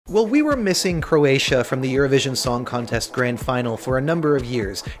Well, we were missing Croatia from the Eurovision Song Contest grand final for a number of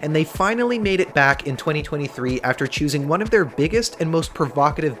years, and they finally made it back in 2023 after choosing one of their biggest and most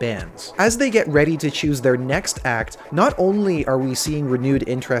provocative bands. As they get ready to choose their next act, not only are we seeing renewed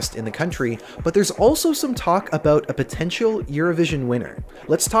interest in the country, but there's also some talk about a potential Eurovision winner.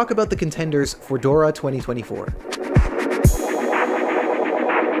 Let's talk about the contenders for Dora 2024.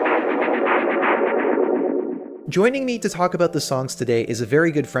 Joining me to talk about the songs today is a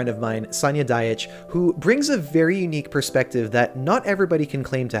very good friend of mine, Lasagne, who brings a very unique perspective that not everybody can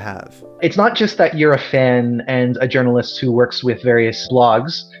claim to have. It's not just that you're a fan and a journalist who works with various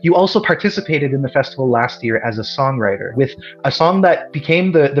blogs. You also participated in the festival last year as a songwriter with a song that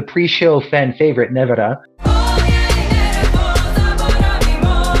became the pre-show fan favorite, Vatra.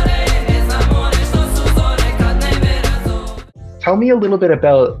 Tell me a little bit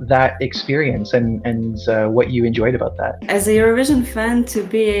about that experience and what you enjoyed about that. As a Eurovision fan, to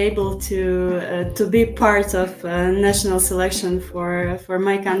be able to be part of a national selection for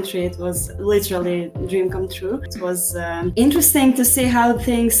my country, it was literally a dream come true. It was interesting to see how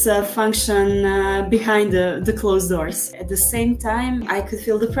things function behind the closed doors. At the same time, I could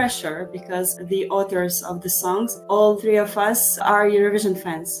feel the pressure because the authors of the songs, all three of us, are Eurovision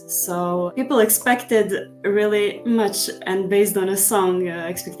fans. So people expected really much, and based on a song,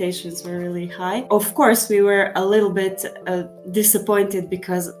 expectations were really high. Of course, we were a little bit disappointed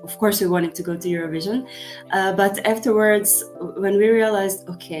because, of course, we wanted to go to Eurovision. But afterwards, when we realized,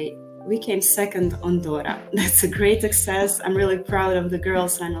 okay, we came second on Dora. That's a great success. I'm really proud of the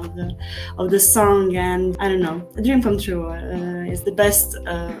girls and of the song, and I don't know, a dream come true is the best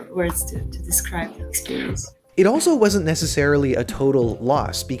words to describe the experience. It also wasn't necessarily a total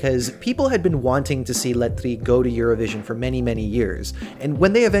loss, because people had been wanting to see Lasagne go to Eurovision for many, many years, and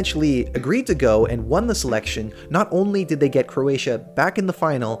when they eventually agreed to go and won the selection, not only did they get Croatia back in the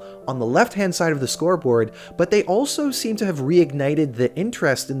final on the left-hand side of the scoreboard, but they also seem to have reignited the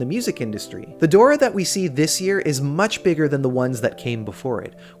interest in the music industry. The Dora that we see this year is much bigger than the ones that came before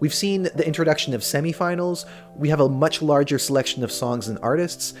it. We've seen the introduction of semifinals, we have a much larger selection of songs and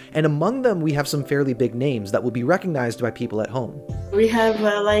artists, and among them we have some fairly big names that will be recognized by people at home. We have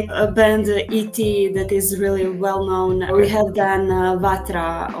like a band ET that is really well known. We have done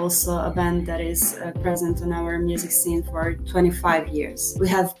Vatra, also a band that is present on our music scene for 25 years. We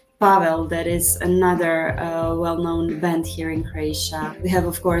have Pavel, that is another well-known band here in Croatia. We have,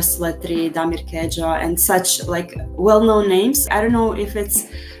 of course, Lasagne, Damir Kedžo, and such like well-known names. I don't know if it's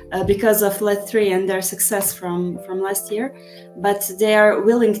because of Lasagne and their success from last year, but they are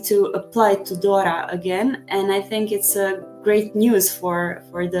willing to apply to Dora again, and I think it's a great news for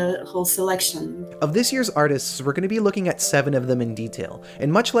the whole selection. Of this year's artists, we're going to be looking at 7 of them in detail,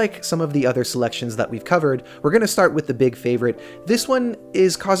 and much like some of the other selections that we've covered, we're going to start with the big favorite. This one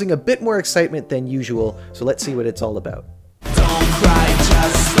is causing a bit more excitement than usual, so let's see what it's all about. Don't cry,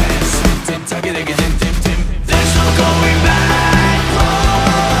 just dance. There's no going back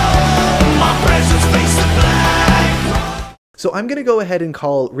home. My presence face the black. So I'm going to go ahead and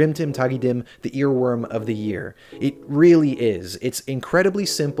call Rimtim Tagidim the earworm of the year. It really is. It's incredibly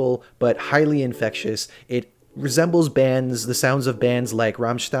simple, but highly infectious. It resembles bands, the sounds of bands like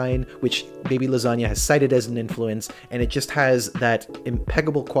Rammstein, which Baby Lasagne has cited as an influence, and it just has that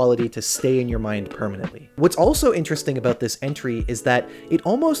impeccable quality to stay in your mind permanently. What's also interesting about this entry is that it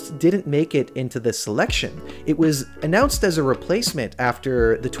almost didn't make it into the selection. It was announced as a replacement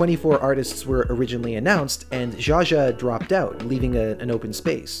after the 24 artists were originally announced, and Jaja dropped out, leaving an open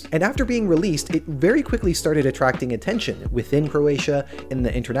space. And after being released, it very quickly started attracting attention within Croatia, in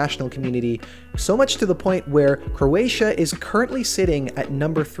the international community, so much to the point where Croatia is currently sitting at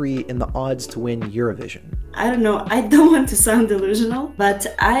number 3 in the odds to win Eurovision. I don't know, I don't want to sound delusional, but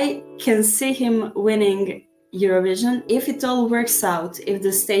I can see him winning Eurovision if it all works out, if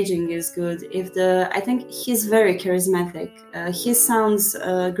the staging is good, I think he's very charismatic. He sounds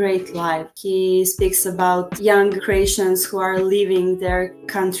great live. He speaks about young Croatians who are leaving their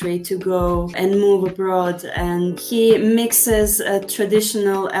country to go and move abroad, and he mixes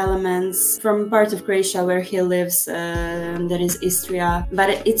traditional elements from part of Croatia where he lives, that is Istria.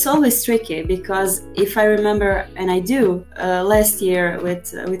 But it's always tricky because if I remember, and I do, last year with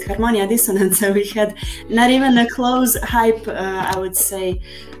Harmonia Dissonance, we had not even a close hype, I would say,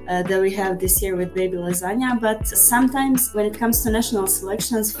 that we have this year with Baby Lasagne. But sometimes when it comes to national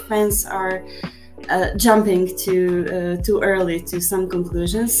selections, fans are jumping too early to some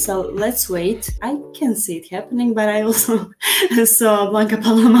conclusions. So let's wait. I can see it happening, but I also saw Blanca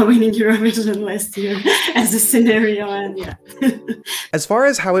Paloma winning Eurovision last year as a scenario, and yeah. As far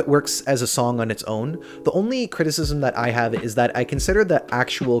as how it works as a song on its own, the only criticism that I have is that I consider the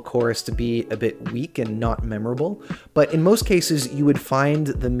actual chorus to be a bit weak and not memorable, but in most cases you would find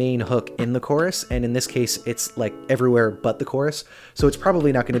the main hook in the chorus, and in this case it's like everywhere but the chorus, so it's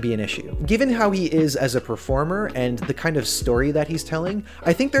probably not going to be an issue. Given how he is as a performer and the kind of story that he's telling,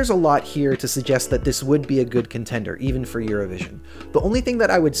 I think there's a lot here to suggest that this would be a good contender, even for Eurovision. The only thing that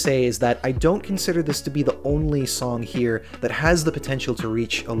I would say is that I don't consider this to be the only song here that has the potential to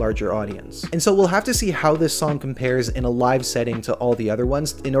reach a larger audience. And so we'll have to see how this song compares in a live setting to all the other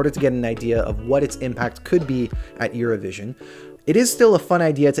ones in order to get an idea of what its impact could be at Eurovision. It is still a fun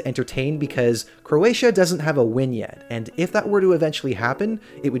idea to entertain because Croatia doesn't have a win yet, and if that were to eventually happen,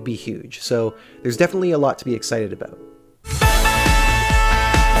 it would be huge. So there's definitely a lot to be excited about.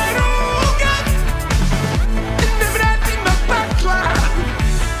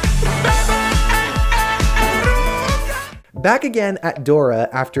 Back again at Dora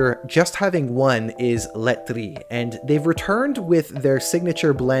after just having won is Letri, and they've returned with their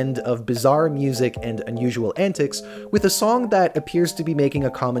signature blend of bizarre music and unusual antics with a song that appears to be making a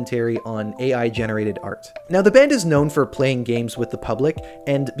commentary on AI-generated art. Now, the band is known for playing games with the public,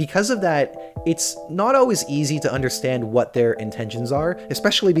 and because of that, it's not always easy to understand what their intentions are,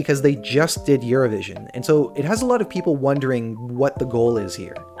 especially because they just did Eurovision, and so it has a lot of people wondering what the goal is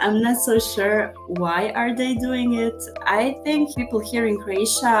here. I'm not so sure why are they doing it. I think people here in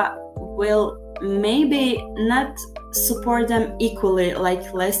Croatia will maybe not support them equally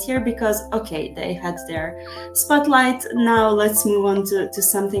like last year because, okay, they had their spotlight, now let's move on to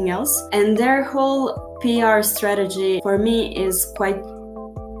something else. And their whole PR strategy for me is quite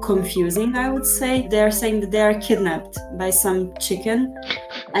confusing, I would say. They're saying that they are kidnapped by some chicken,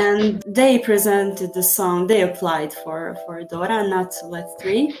 and they presented the song, they applied for Dora, not Let's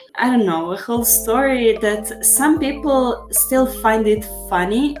 3. I don't know, a whole story that some people still find it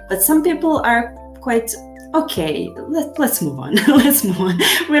funny, but some people are quite, okay, let's move on. Let's move on.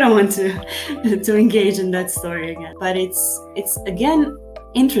 We don't want to engage in that story again. But it's again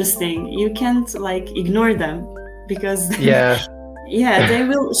interesting. You can't like ignore them because Yeah. yeah, they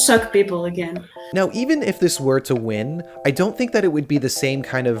will shock people again. Now, even if this were to win, I don't think that it would be the same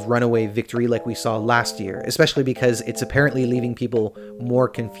kind of runaway victory like we saw last year, especially because it's apparently leaving people more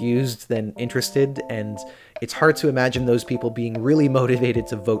confused than interested, and it's hard to imagine those people being really motivated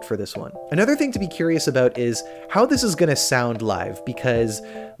to vote for this one. Another thing to be curious about is how this is going to sound live, because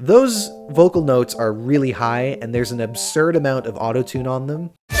those vocal notes are really high and there's an absurd amount of autotune on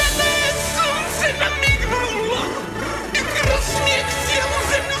them.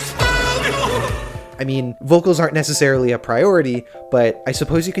 I mean, vocals aren't necessarily a priority, but I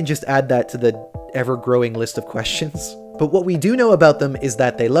suppose you can just add that to the ever-growing list of questions. But what we do know about them is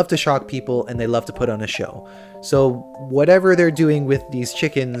that they love to shock people and they love to put on a show. So whatever they're doing with these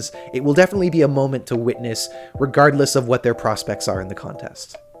chickens, it will definitely be a moment to witness, regardless of what their prospects are in the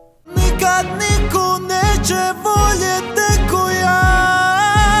contest.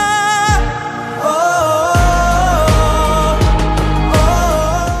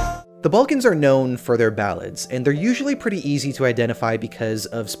 The Balkans are known for their ballads, and they're usually pretty easy to identify because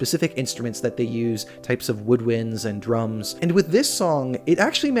of specific instruments that they use, types of woodwinds and drums. And with this song, it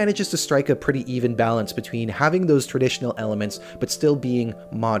actually manages to strike a pretty even balance between having those traditional elements but still being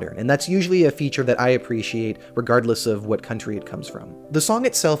modern, and that's usually a feature that I appreciate regardless of what country it comes from. The song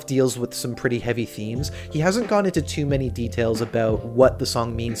itself deals with some pretty heavy themes. He hasn't gone into too many details about what the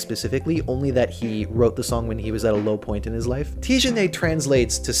song means specifically, only that he wrote the song when he was at a low point in his life. Tišine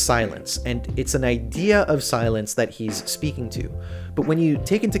translates to silence, and it's an idea of silence that he's speaking to. But when you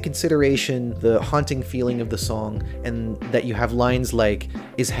take into consideration the haunting feeling of the song and that you have lines like,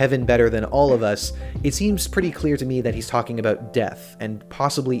 "Is heaven better than all of us?" it seems pretty clear to me that he's talking about death and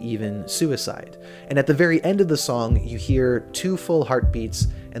possibly even suicide. And at the very end of the song, you hear 2 full heartbeats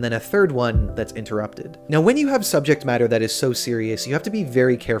and then a third one that's interrupted. Now, when you have subject matter that is so serious, you have to be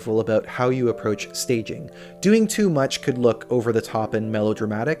very careful about how you approach staging. Doing too much could look over the top and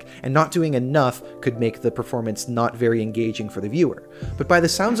melodramatic, and not doing enough could make the performance not very engaging for the viewer. But by the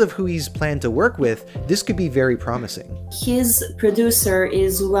sounds of who he's planned to work with, this could be very promising. His producer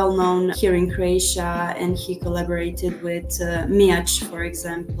is well known here in Croatia, and he collaborated with Mijac, for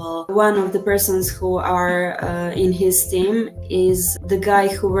example. One of the persons who are in his team is the guy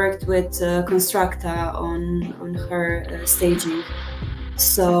who worked with Constructa on her staging.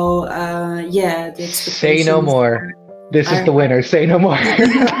 So yeah, the expectations. Say no more. This is the winner. Say no more.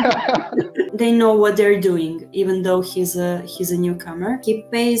 they know what they're doing, even though he's a newcomer. He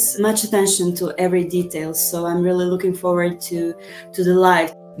pays much attention to every detail, so I'm really looking forward to the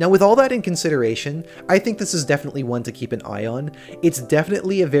live. Now, with all that in consideration, I think this is definitely one to keep an eye on. It's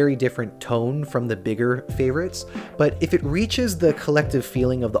definitely a very different tone from the bigger favorites, but if it reaches the collective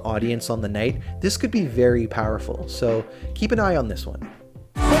feeling of the audience on the night, this could be very powerful, so keep an eye on this one.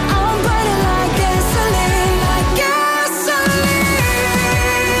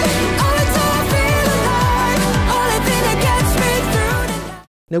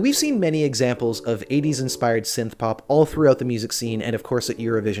 Now, we've seen many examples of 80s-inspired synth-pop all throughout the music scene, and of course at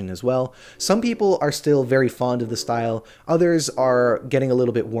Eurovision as well. Some people are still very fond of the style, others are getting a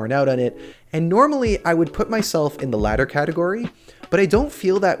little bit worn out on it, and normally I would put myself in the latter category, but I don't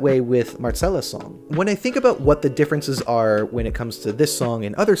feel that way with Marcela's song. When I think about what the differences are when it comes to this song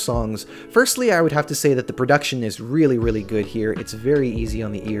and other songs, firstly I would have to say that the production is really, really good here. It's very easy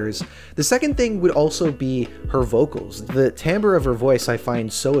on the ears. The second thing would also be her vocals. The timbre of her voice I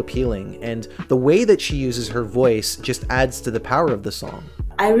find so appealing, and the way that she uses her voice just adds to the power of the song.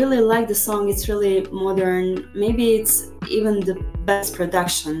 I really like the song. It's really modern. Maybe it's even the best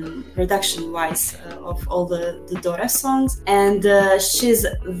production-wise of all the Dora songs. And she's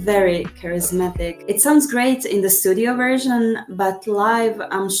very charismatic. It sounds great in the studio version, but live,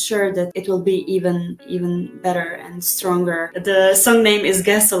 I'm sure that it will be even better and stronger. The song name is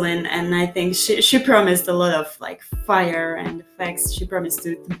Gasoline, and I think she promised a lot of like fire and effects. She promised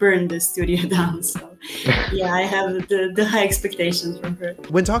to burn the studio down. So yeah, I have the high expectations from her.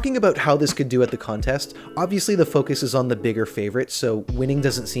 When talking about how this could do at the contest, obviously the focus is on the bigger favorites, so winning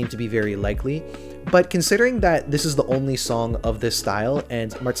doesn't seem to be very likely. But considering that this is the only song of this style,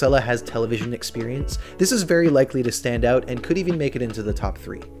 and Marcela has television experience, this is very likely to stand out and could even make it into the top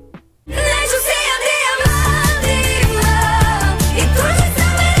 3.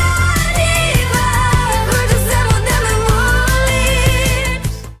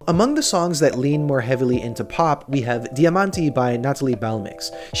 Among the songs that lean more heavily into pop, we have Dijamanti by Natalie Balmix.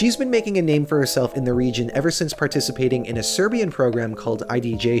 She's been making a name for herself in the region ever since participating in a Serbian program called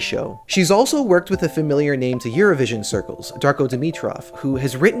IDJ Show. She's also worked with a familiar name to Eurovision circles, Darko Dimitrov, who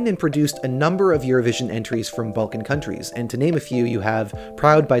has written and produced a number of Eurovision entries from Balkan countries, and to name a few, you have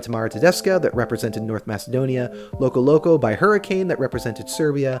Proud by Tamara Tedesca that represented North Macedonia, Loco Loco by Hurricane that represented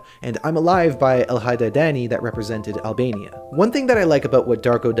Serbia, and I'm Alive by El Haydadani that represented Albania. One thing that I like about what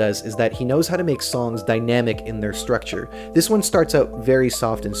Darko does is that he knows how to make songs dynamic in their structure. This one starts out very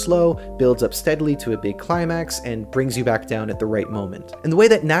soft and slow, builds up steadily to a big climax, and brings you back down at the right moment. And the way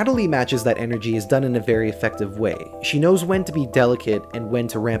that Natalie matches that energy is done in a very effective way. She knows when to be delicate and when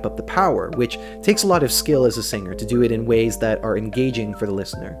to ramp up the power, which takes a lot of skill as a singer to do it in ways that are engaging for the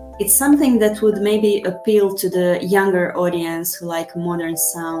listener. It's something that would maybe appeal to the younger audience who like modern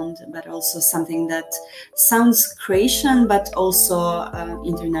sound, but also something that sounds Croatian, but also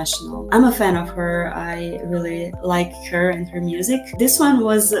international. I'm a fan of her. I really like her and her music. This one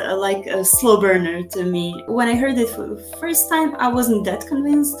was like a slow burner to me. When I heard it for the first time, I wasn't that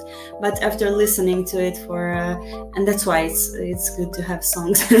convinced, but after listening to it and that's why it's good to have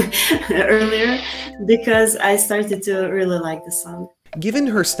songs earlier, because I started to really like the song. Given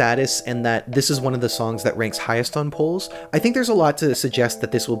her status and that this is one of the songs that ranks highest on polls, I think there's a lot to suggest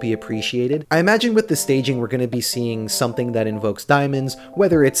that this will be appreciated. I imagine with the staging we're going to be seeing something that invokes diamonds,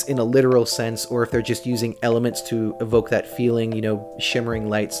 whether it's in a literal sense or if they're just using elements to evoke that feeling, you know, shimmering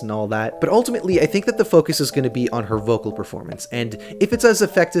lights and all that. But ultimately, I think that the focus is going to be on her vocal performance, and if it's as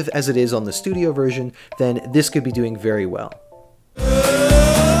effective as it is on the studio version, then this could be doing very well.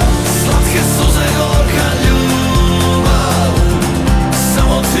 Slatke suze, gorka, ljubav,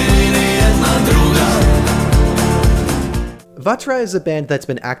 samo ti nijedna druga. Vatra is a band that's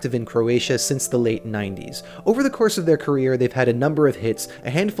been active in Croatia since the late 90s. Over the course of their career, they've had a number of hits, a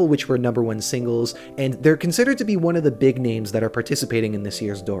handful which were #1 singles, and they're considered to be one of the big names that are participating in this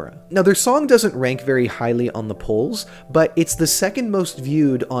year's Dora. Now, their song doesn't rank very highly on the polls, but it's the second most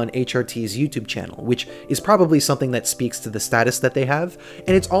viewed on HRT's YouTube channel, which is probably something that speaks to the status that they have,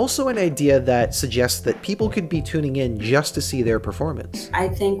 and it's also an idea that suggests that people could be tuning in just to see their performance. I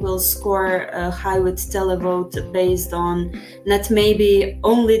think we'll score a high with televote based on not maybe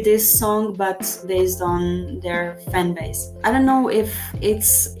only this song, but based on their fan base. I don't know if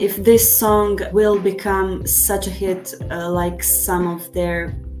this song will become such a hit like some of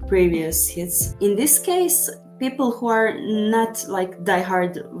their previous hits. In this case, people who are not like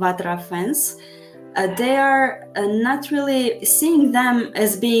diehard Vatra fans, they are not really seeing them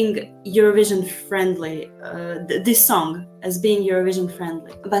as being Eurovision friendly, this song as being Eurovision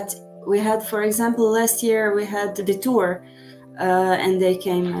friendly. But we had, for example, last year we had the tour and they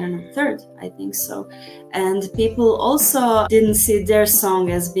came, I don't know, third, I think so. And people also didn't see their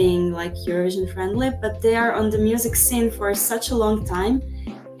song as being like Eurovision friendly, but they are on the music scene for such a long time,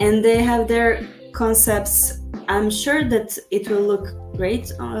 and they have their concepts. I'm sure that it will look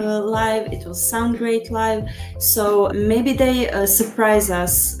great live, it will sound great live, so maybe they surprise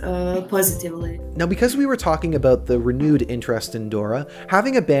us positively. Now, because we were talking about the renewed interest in Dora,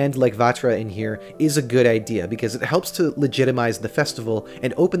 having a band like Vatra in here is a good idea because it helps to legitimize the festival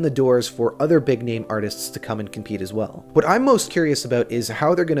and open the doors for other big-name artists to come and compete as well. What I'm most curious about is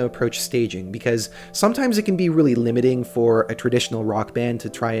how they're going to approach staging, because sometimes it can be really limiting for a traditional rock band to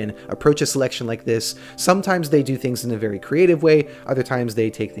try and approach a selection like this. Sometimes they do things in a very creative way, other times they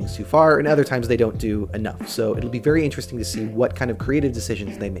take things too far, and other times they don't do enough. So it'll be very interesting to see what kind of creative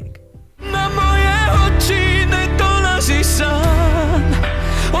decisions they make.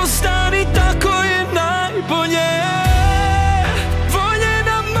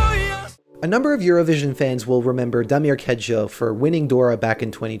 A number of Eurovision fans will remember Damir Kedžo for winning Dora back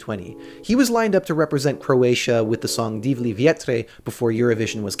in 2020. He was lined up to represent Croatia with the song Divlji Vjetre before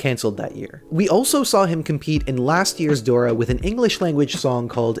Eurovision was cancelled that year. We also saw him compete in last year's Dora with an English-language song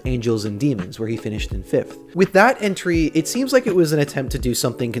called Angels and Demons, where he finished in 5th. With that entry, it seems like it was an attempt to do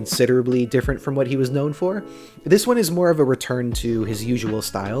something considerably different from what he was known for. This one is more of a return to his usual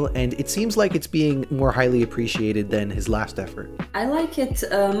style, and it seems like it's being more highly appreciated than his last effort. I like it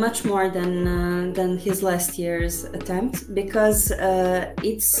much more than his last year's attempt, because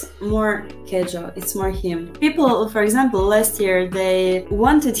it's more Kedžo, it's more him. People, for example, last year they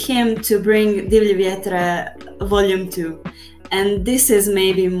wanted him to bring Divlji Vjetre Volume 2, and this is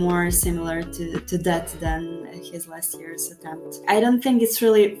maybe more similar to that than his last year's attempt. I don't think it's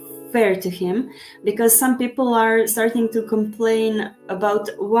really fair to him, because some people are starting to complain about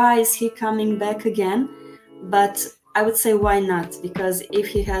why is he coming back again, but I would say why not, because if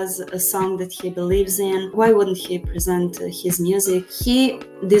he has a song that he believes in, why wouldn't he present his music? He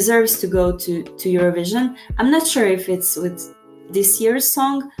deserves to go to Eurovision. I'm not sure if it's with this year's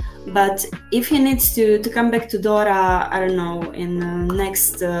song, but if he needs to come back to Dora, I don't know, in the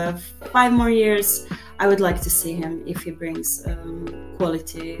next 5 more years, I would like to see him if he brings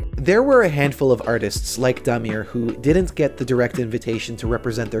quality. There were a handful of artists like Damir who didn't get the direct invitation to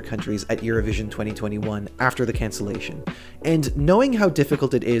represent their countries at Eurovision 2021 after the cancellation. And knowing how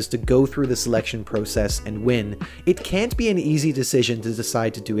difficult it is to go through the selection process and win, it can't be an easy decision to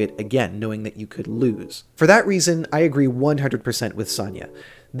decide to do it again, knowing that you could lose. For that reason, I agree 100% with Sonia.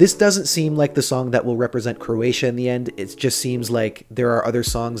 This doesn't seem like the song that will represent Croatia in the end. It just seems like there are other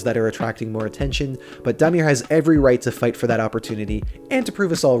songs that are attracting more attention, but Damir has every right to fight for that opportunity and to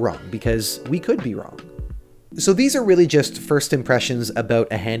prove us all wrong, because we could be wrong. So these are really just first impressions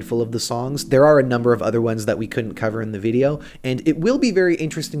about a handful of the songs. There are a number of other ones that we couldn't cover in the video, and it will be very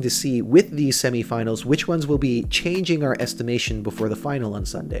interesting to see with these semifinals which ones will be changing our estimation before the final on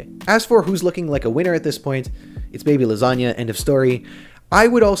Sunday. As for who's looking like a winner at this point, it's Baby Lasagne, end of story. I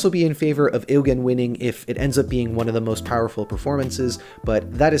would also be in favor of Eugen winning if it ends up being one of the most powerful performances,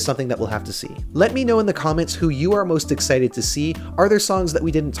 but that is something that we'll have to see. Let me know in the comments who you are most excited to see. Are there songs that we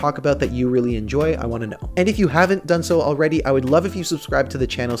didn't talk about that you really enjoy? I want to know. And if you haven't done so already, I would love if you subscribe to the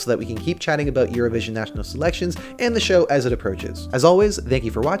channel so that we can keep chatting about Eurovision national selections and the show as it approaches. As always, thank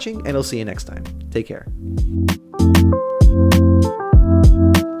you for watching, and I'll see you next time. Take care.